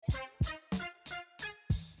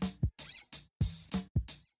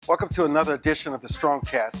Welcome to another edition of the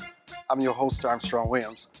StrongCast. I'm your host, Armstrong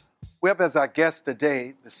Williams. We have as our guest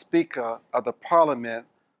today the Speaker of the Parliament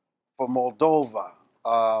for Moldova.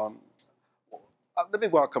 Let me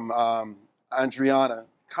welcome Andrian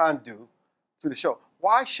Candu to the show.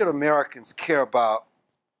 Why should Americans care about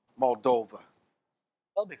Moldova?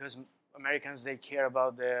 Well, because Americans, they care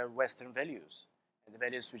about the Western values, and the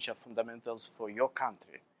values which are fundamentals for your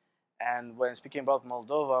country. And when speaking about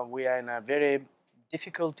Moldova, we are in a very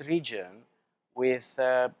difficult region with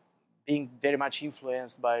being very much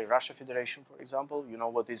influenced by Russia Federation, for example. You know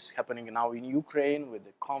what is happening now in Ukraine with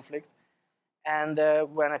the conflict. And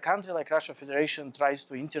when a country like Russia Federation tries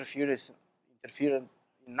to interfere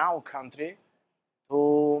in our country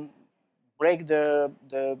to break the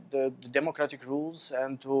democratic rules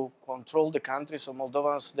and to control the country, so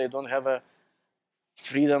Moldovans, they don't have a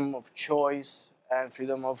freedom of choice and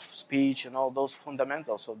freedom of speech and all those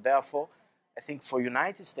fundamentals. So therefore, I think for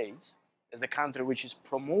United States, as the country which is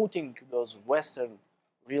promoting those Western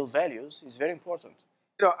real values, is very important.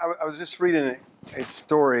 You know, I was just reading a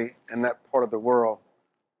story in that part of the world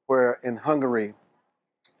where in Hungary,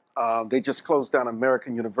 they just closed down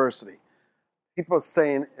American University. People are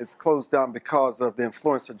saying it's closed down because of the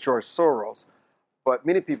influence of George Soros, but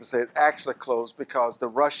many people say it actually closed because the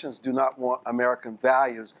Russians do not want American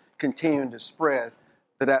values continuing to spread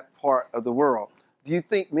to that part of the world. Do you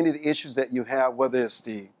think many of the issues that you have, whether it's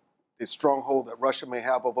the stronghold that Russia may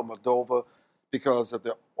have over Moldova because of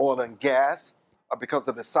the oil and gas, or because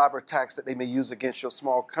of the cyber attacks that they may use against your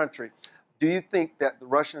small country, do you think that the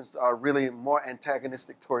Russians are really more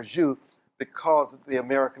antagonistic towards you because of the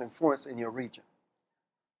American influence in your region?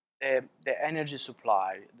 The energy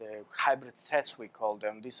supply, the hybrid threats we call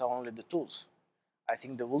them, these are only the tools. I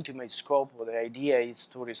think the ultimate scope or the idea is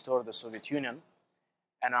to restore the Soviet Union.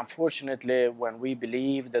 And unfortunately, when we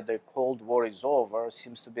believe that the Cold War is over, it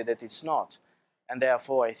seems to be that it's not. And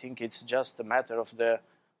therefore, I think it's just a matter of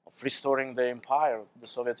restoring the empire, the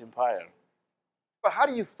Soviet empire. But how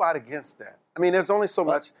do you fight against that? I mean, there's only so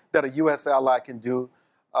much that a U.S. ally can do,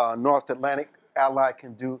 North Atlantic ally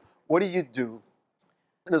can do. What do you do?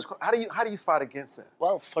 How do you fight against that?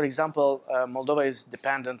 Well, for example, Moldova is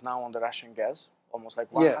dependent now on the Russian gas, almost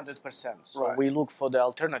like 100%. Yes. So Right. we look for the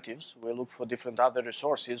alternatives. We look for different other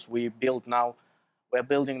resources. We're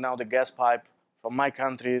building now the gas pipe from my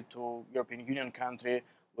country to European Union country.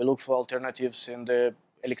 We look for alternatives in the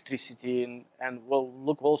electricity, and we'll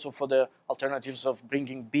look also for the alternatives of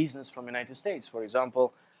bringing business from the United States. For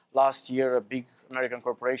example, last year, a big American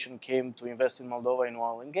corporation came to invest in Moldova in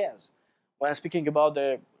oil and gas. When speaking about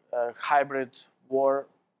the hybrid war,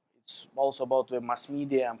 it's also about the mass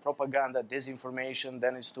media and propaganda, disinformation.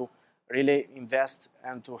 Then is to really invest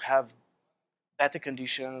and to have better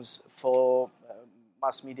conditions for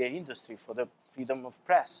mass media industry, for the freedom of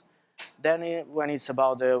press. Then when it's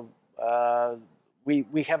about the,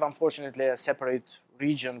 we have unfortunately a separate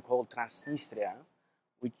region called Transnistria,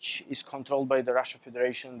 which is controlled by the Russian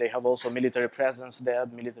Federation. They have also military presence there,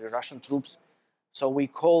 military Russian troops. So we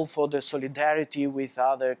call for the solidarity with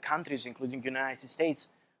other countries, including the United States,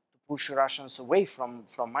 to push Russians away from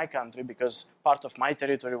my country, because part of my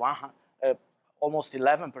territory, almost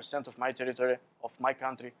 11% of my territory, of my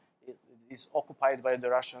country, is occupied by the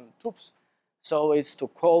Russian troops. So it's to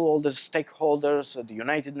call all the stakeholders, the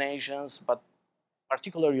United Nations, but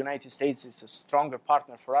particularly United States is a stronger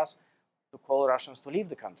partner for us, to call Russians to leave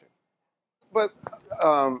the country. But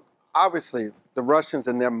obviously, the Russians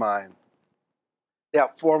in their mind, they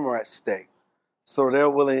have former at stake. So they're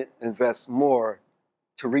willing to invest more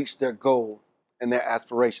to reach their goal and their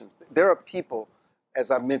aspirations. There are people, as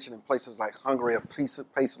I mentioned, in places like Hungary, or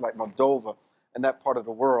places like Moldova, and that part of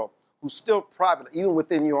the world, who still privately, even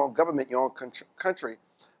within your own government, your own country,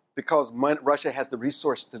 because Russia has the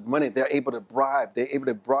resources, the money, they're able to bribe,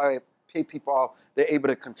 pay people off, they're able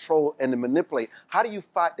to control and to manipulate. How do you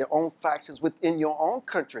fight their own factions within your own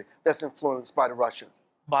country that's influenced by the Russians?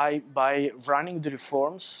 By running the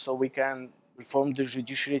reforms, so we can reform the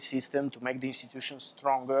judiciary system to make the institutions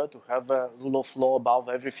stronger, to have a rule of law above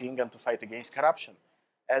everything, and to fight against corruption.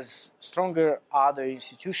 As stronger are the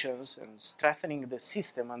institutions and strengthening the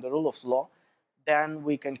system and the rule of law, then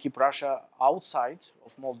we can keep Russia outside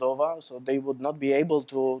of Moldova, so they would not be able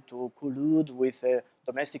to collude with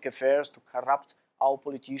domestic affairs, to corrupt our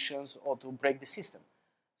politicians, or to break the system.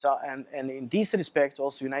 So, and in this respect,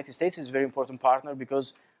 also, United States is a very important partner,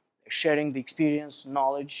 because sharing the experience,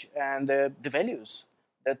 knowledge, and the values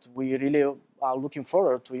that we really are looking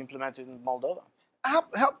forward to implement in Moldova.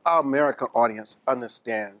 Help our American audience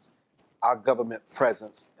understand our government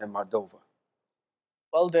presence in Moldova.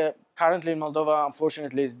 Well, currently Moldova,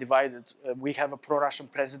 unfortunately, is divided. We have a pro-Russian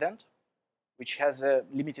president, which has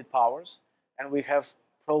limited powers, and we have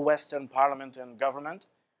pro-Western parliament and government.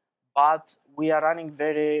 But we are running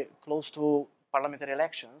very close to parliamentary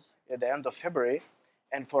elections at the end of February,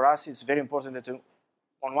 and for us, it's very important that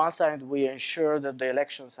on one side we ensure that the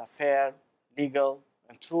elections are fair, legal,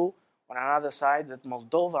 and true. On another side, that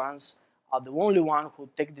Moldovans are the only one who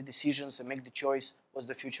take the decisions and make the choice what's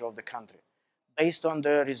the future of the country, based on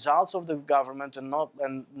the results of the government and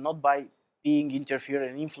not by being interfered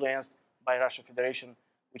and influenced by Russian Federation,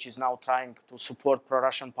 which is now trying to support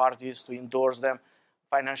pro-Russian parties, to endorse them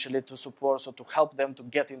financially, to support, so to help them to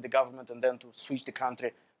get in the government and then to switch the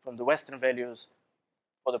country from the Western values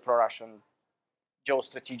for the pro-Russian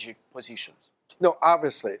geostrategic positions. No,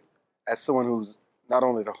 obviously, as someone who's not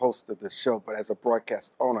only the host of this show, but as a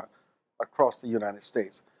broadcast owner across the United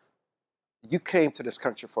States, you came to this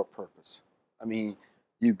country for a purpose. I mean,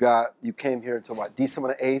 you came here until what,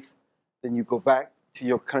 December the 8th, then you go back to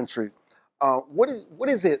your country. What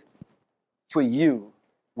is it for you,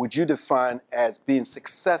 would you define as being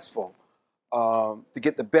successful to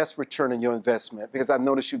get the best return on your investment? Because I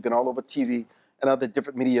noticed you've been all over TV and other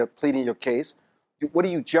different media pleading your case. What do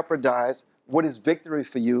you jeopardize? What is victory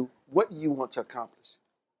for you? What do you want to accomplish?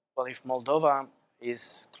 Well, if Moldova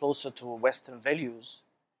is closer to Western values,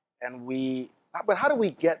 and But how do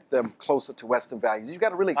we get them closer to Western values? You've got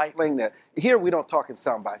to really explain that. Here we don't talk in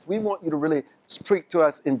sound bites. We want you to really speak to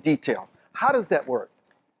us in detail. How does that work?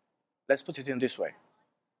 Let's put it in this way.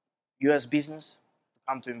 U.S. business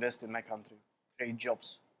come to invest in my country, create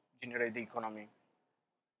jobs, generate the economy.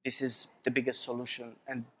 This is the biggest solution,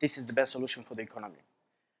 and this is the best solution for the economy.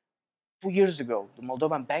 2 years ago, the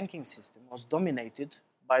Moldovan banking system was dominated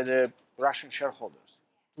by the Russian shareholders.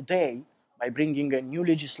 Today, by bringing a new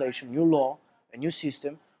legislation, new law, a new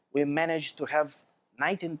system, we managed to have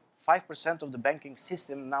 95% of the banking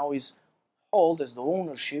system now is held as the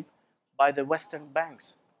ownership by the Western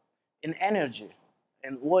banks. In energy,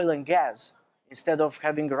 in oil and gas, instead of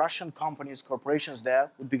having Russian companies, corporations there,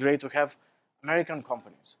 it would be great to have American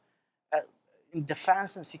companies. In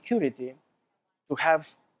defense and security,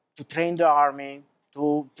 to train the army,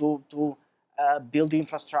 to build the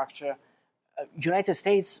infrastructure. United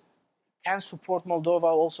States can support Moldova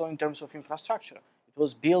also in terms of infrastructure. It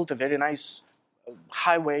was built a very nice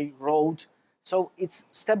highway, road. So it's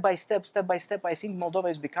step by step, step by step. I think Moldova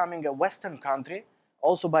is becoming a Western country,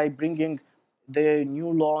 also by bringing the new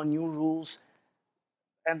law, new rules.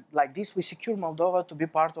 And like this, we secure Moldova to be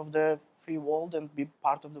part of the free world and be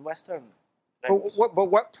part of the Western.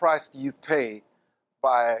 But what price do you pay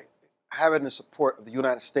by having the support of the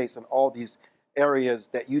United States in all these areas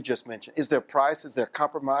that you just mentioned? Is there a price? Is there a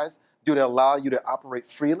compromise? Do they allow you to operate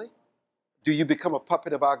freely? Do you become a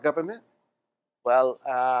puppet of our government? Well,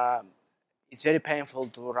 it's very painful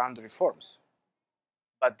to run the reforms.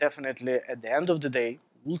 But definitely, at the end of the day,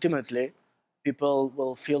 ultimately, people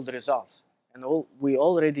will feel the results. And we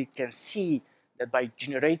already can see that by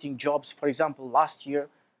generating jobs, for example, last year,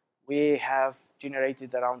 we have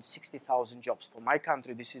generated around 60,000 jobs. For my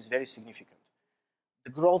country, this is very significant.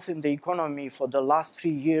 The growth in the economy for the last 3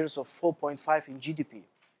 years of 4.5 in GDP.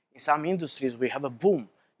 In some industries, we have a boom.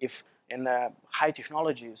 If in high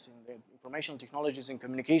technologies, in the information technologies and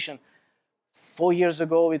communication, 4 years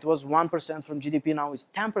ago, it was 1% from GDP. Now it's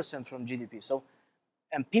 10% from GDP. So,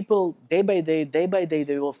 and people, day by day,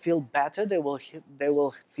 they will feel better. They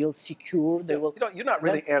will feel secure. They will. You know, you're not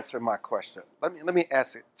really answering my question. Let me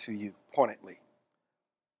ask it to you pointedly.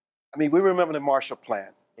 I mean, we remember the Marshall Plan.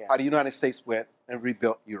 Yes. How the United States went and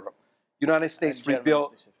rebuilt Europe. United States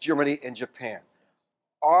rebuilt Germany and Japan.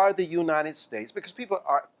 Are the United States, because people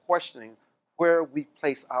are questioning where we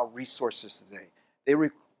place our resources today.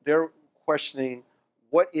 They're questioning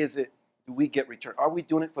what is it do we get returned? Are we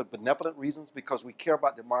doing it for benevolent reasons because we care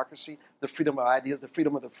about democracy, the freedom of ideas, the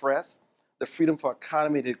freedom of the press, the freedom for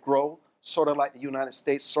economy to grow, sort of like the United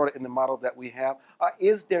States, sort of in the model that we have?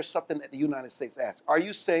 Is there something that the United States asks? Are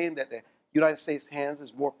you saying that the United States' hands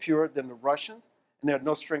is more pure than the Russians and there are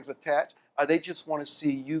no strings attached? Or they just want to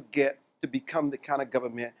see you get to become the kind of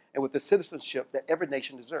government and with the citizenship that every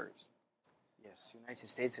nation deserves? Yes, United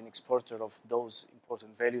States is an exporter of those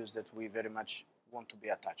important values that we very much want to be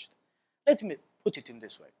attached. Let me put it in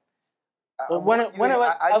this way. I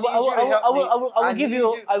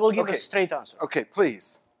will give a straight answer. Okay,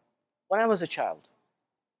 please. When I was a child,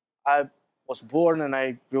 I was born and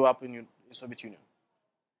I grew up in the Soviet Union.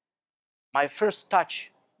 My first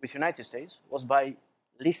touch with United States was by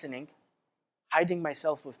listening, hiding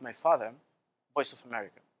myself with my father, Voice of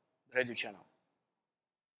America, the radio channel.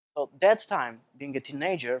 So that time, being a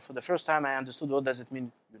teenager, for the first time I understood what does it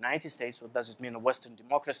mean United States, what does it mean a Western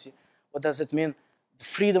democracy, what does it mean the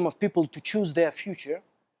freedom of people to choose their future,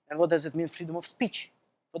 and what does it mean freedom of speech.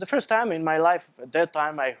 For the first time in my life, at that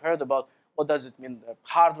time, I heard about what does it mean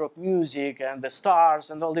hard rock music and the stars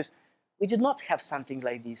and all this. We did not have something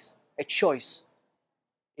like this, a choice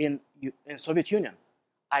in Soviet Union.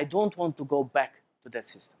 I don't want to go back to that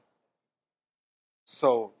system.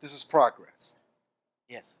 So this is progress.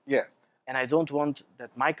 Yes. Yes. And I don't want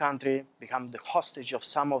that my country become the hostage of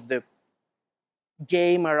some of the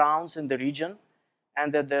game arounds in the region,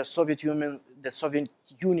 and that the Soviet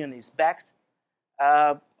Union is backed.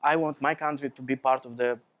 I want my country to be part of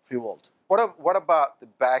the free world. What about the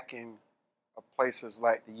backing of places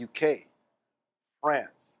like the UK,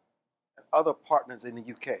 France, and other partners in the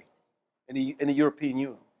UK, in the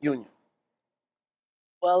European Union?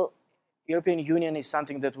 Well, European Union is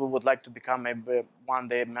something that we would like to become one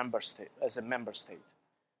day as a member state.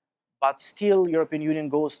 But still, European Union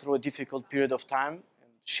goes through a difficult period of time,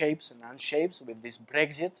 and shapes and unshapes, with this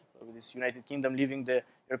Brexit, with this United Kingdom leaving the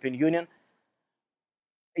European Union.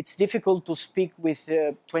 It's difficult to speak with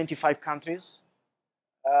 25 countries.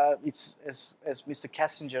 It's as Mr.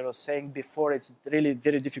 Kissinger was saying before, it's really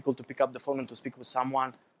very difficult to pick up the phone and to speak with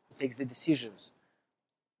someone who takes the decisions.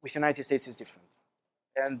 With the United States, it's different.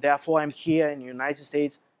 And therefore, I'm here in the United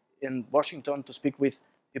States, in Washington, to speak with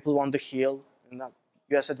people on the Hill, in the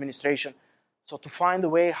US administration. So to find a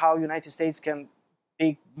way how the United States can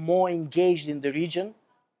be more engaged in the region,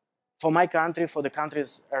 for my country, for the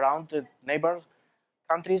countries around, the neighbor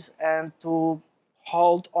countries, and to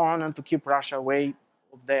hold on and to keep Russia away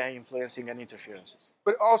of their influencing and interferences.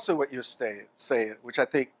 But also what you're saying, which I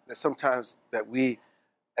think that sometimes that we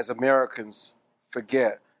as Americans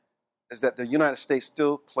forget, is that the United States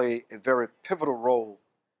still play a very pivotal role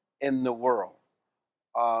in the world.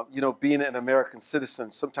 Being an American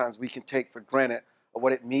citizen, sometimes we can take for granted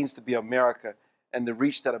what it means to be America and the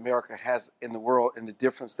reach that America has in the world and the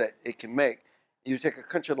difference that it can make. You take a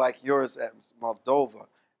country like yours, as Moldova,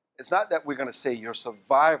 it's not that we're going to say your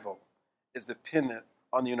survival is dependent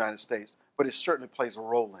on the United States, but it certainly plays a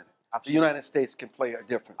role in it. Absolutely. The United States can play a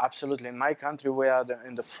difference. Absolutely. In my country, we are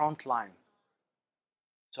in the front line.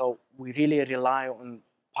 So we really rely on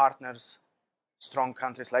partners, strong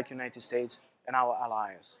countries like United States and our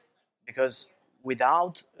allies. Because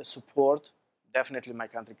without support, definitely my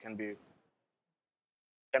country can be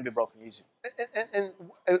broken easy.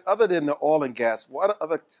 And other than the oil and gas, what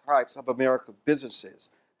other types of American businesses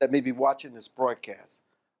that may be watching this broadcast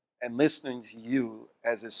and listening to you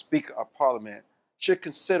as a Speaker of Parliament should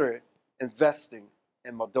consider investing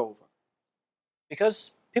in Moldova?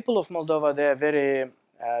 Because people of Moldova, they are very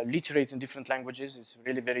literate in different languages. It's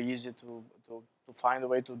really very easy to find a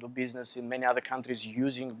way to do business in many other countries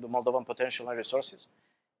using the Moldovan potential and resources.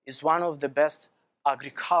 It's one of the best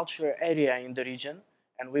agriculture area in the region.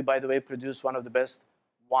 And we, by the way, produce one of the best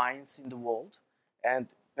wines in the world. And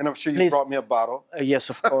I'm sure you brought me a bottle.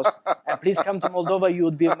 Yes, of course. And please come to Moldova. You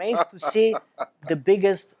would be amazed to see the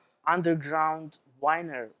biggest underground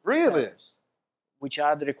winery cellars, which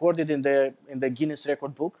are recorded in the Guinness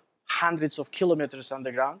Record Book, hundreds of kilometers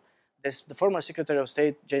underground. The former Secretary of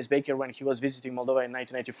State, James Baker, when he was visiting Moldova in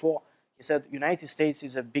 1994, he said, United States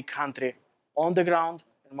is a big country on the ground,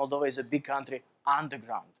 and Moldova is a big country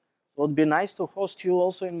underground. So it would be nice to host you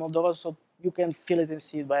also in Moldova so you can feel it and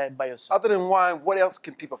see it by yourself. Other than wine, what else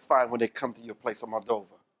can people find when they come to your place in Moldova?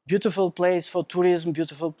 Beautiful place for tourism,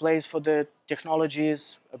 beautiful place for the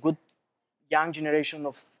technologies, a good young generation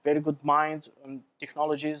of very good mind and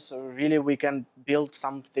technologies. So really we can build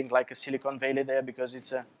something like a Silicon Valley there because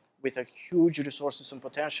it's with a huge resources and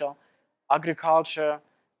potential. Agriculture,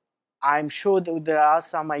 I'm sure that there are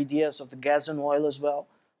some ideas of the gas and oil as well.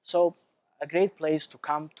 So a great place to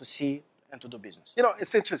come to see and to do business. You know,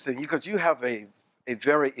 it's interesting because you have a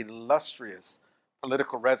very illustrious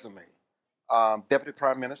political resume. Deputy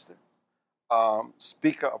Prime Minister,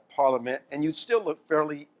 Speaker of Parliament, and you still look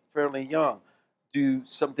fairly young.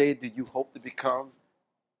 Someday do you hope to become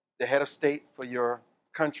the head of state for your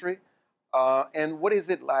country? And what is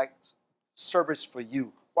it like service for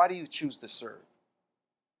you? Why do you choose to serve?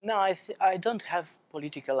 No, I don't have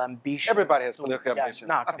political ambition. Everybody has political ambition.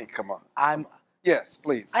 No, come on. Yes,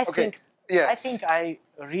 please. I think I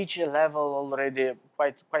reach a level already,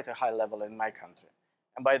 quite a high level in my country.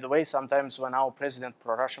 And by the way, sometimes when our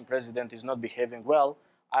pro-Russian president is not behaving well,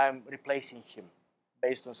 I'm replacing him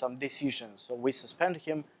based on some decisions. So we suspend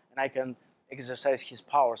him, and I can exercise his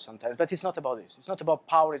power sometimes. But it's not about this. It's not about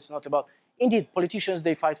power. It's not about... Indeed, politicians,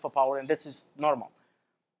 they fight for power, and that is normal.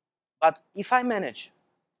 But if I manage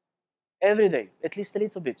every day, at least a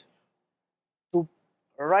little bit, to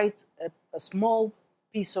write a small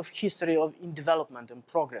piece of history in development and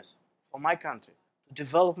progress for my country, to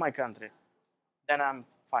develop my country, then I'm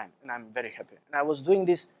fine and I'm very happy. And I was doing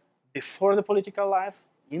this before the political life,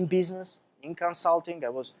 in business, in consulting. I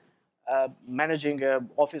was managing an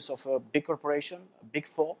office of a big corporation, a big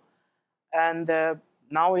four. And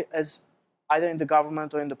now, as either in the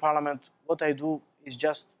government or in the parliament, what I do is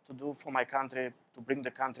just to do for my country, to bring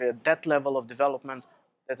the country at that level of development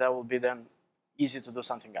that I will be then easy to do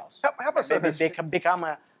something else. Help us understand. Become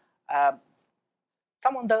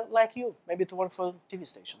someone like you, maybe to work for TV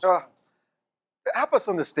stations. Help us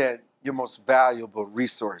understand your most valuable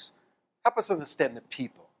resource. Help us understand the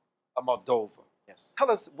people of Moldova. Yes. Tell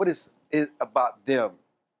us what is it about them,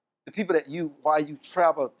 the people that why you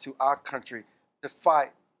travel to our country to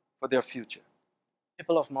fight for their future.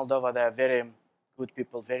 People of Moldova, they are very good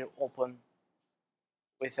people, very open,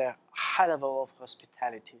 with a high level of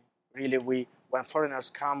hospitality. Really, when foreigners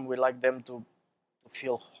come, we like them to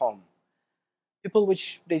feel home. People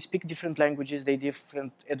they speak different languages, they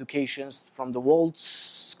different educations, from the old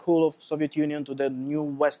school of Soviet Union to the new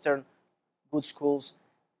Western good schools.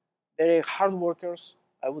 They're hard workers.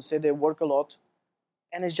 I would say they work a lot.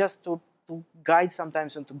 And it's just to guide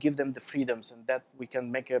sometimes and to give them the freedoms, and that we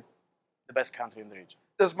can make the best country in the region.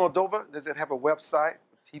 Does it have a website?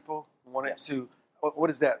 People want it to. What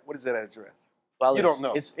is that? What is that address? Well, you don't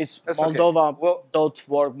know. It's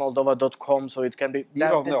Moldova.org, Moldova.com, so it can be. You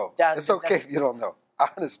don't know. It's okay if you don't know. I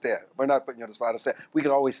understand. We're not putting you on the spot. I understand. We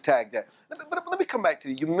can always tag that. Let me come back to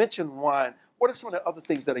you. You mentioned wine. What are some of the other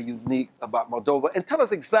things that are unique about Moldova? And tell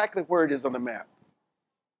us exactly where it is on the map.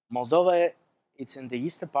 Moldova, it's in the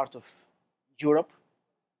eastern part of Europe,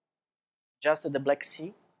 just at the Black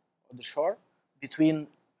Sea, on the shore, between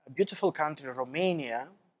a beautiful country, Romania,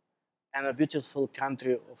 and a beautiful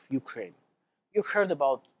country of Ukraine. You heard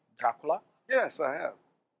about Dracula? Yes, I have.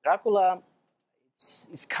 Dracula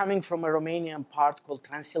is coming from a Romanian part called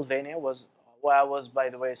Transylvania, where I was, by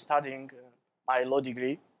the way, studying my law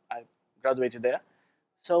degree. I graduated there.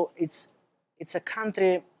 So it's a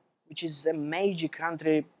country which is a major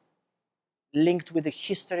country linked with the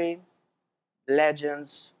history,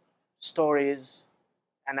 legends, stories,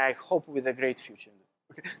 and I hope with a great future.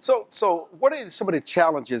 Okay. So what are some of the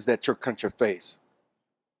challenges that your country face?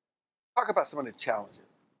 Talk about some of the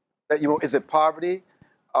challenges. Is it poverty?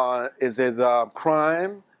 Is it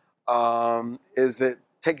crime? Is it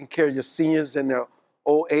taking care of your seniors in their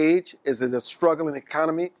old age? Is it a struggling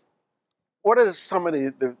economy? What are some of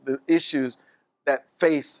the issues that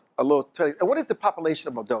face a little? And what is the population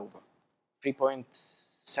of Moldova?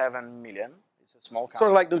 3.7 million. It's a small country.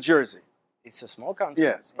 Sort of like New Jersey. It's a small country.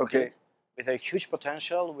 Yes. Okay. Indeed, with a huge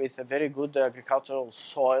potential, with a very good agricultural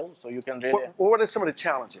soil, so you can really. What are some of the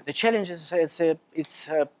challenges? The challenges it's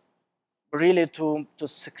really to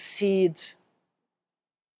succeed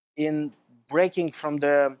in breaking from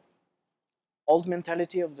the old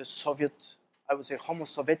mentality of the Soviet, I would say Homo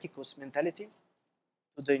Sovieticus mentality,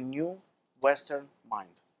 to the new Western mind.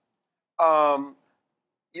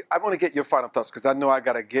 I want to get your final thoughts because I know I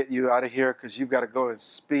got to get you out of here because you've got to go and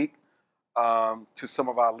speak to some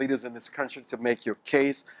of our leaders in this country to make your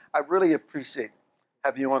case. I really appreciate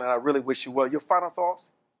having you on, and I really wish you well. Your final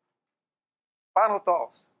thoughts? Final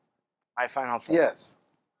thoughts? My final thoughts? Yes.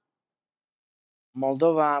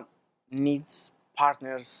 Moldova needs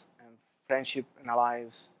partners and friendship and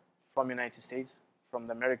allies from the United States, from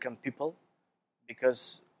the American people,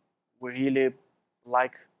 because we really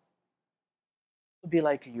like to be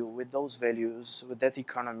like you, with those values, with that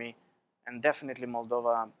economy, and definitely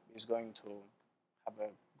Moldova is going to have a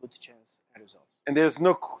good chance and results. And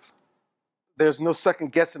there's no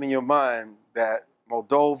second guessing in your mind that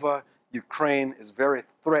Moldova, Ukraine is very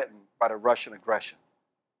threatened by the Russian aggression.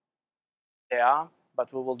 They are,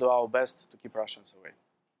 but we will do our best to keep Russians away.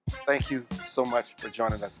 Thank you so much for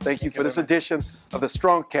joining us. Thank you for this edition of the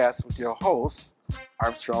StrongCast with your host,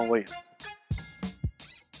 Armstrong Williams.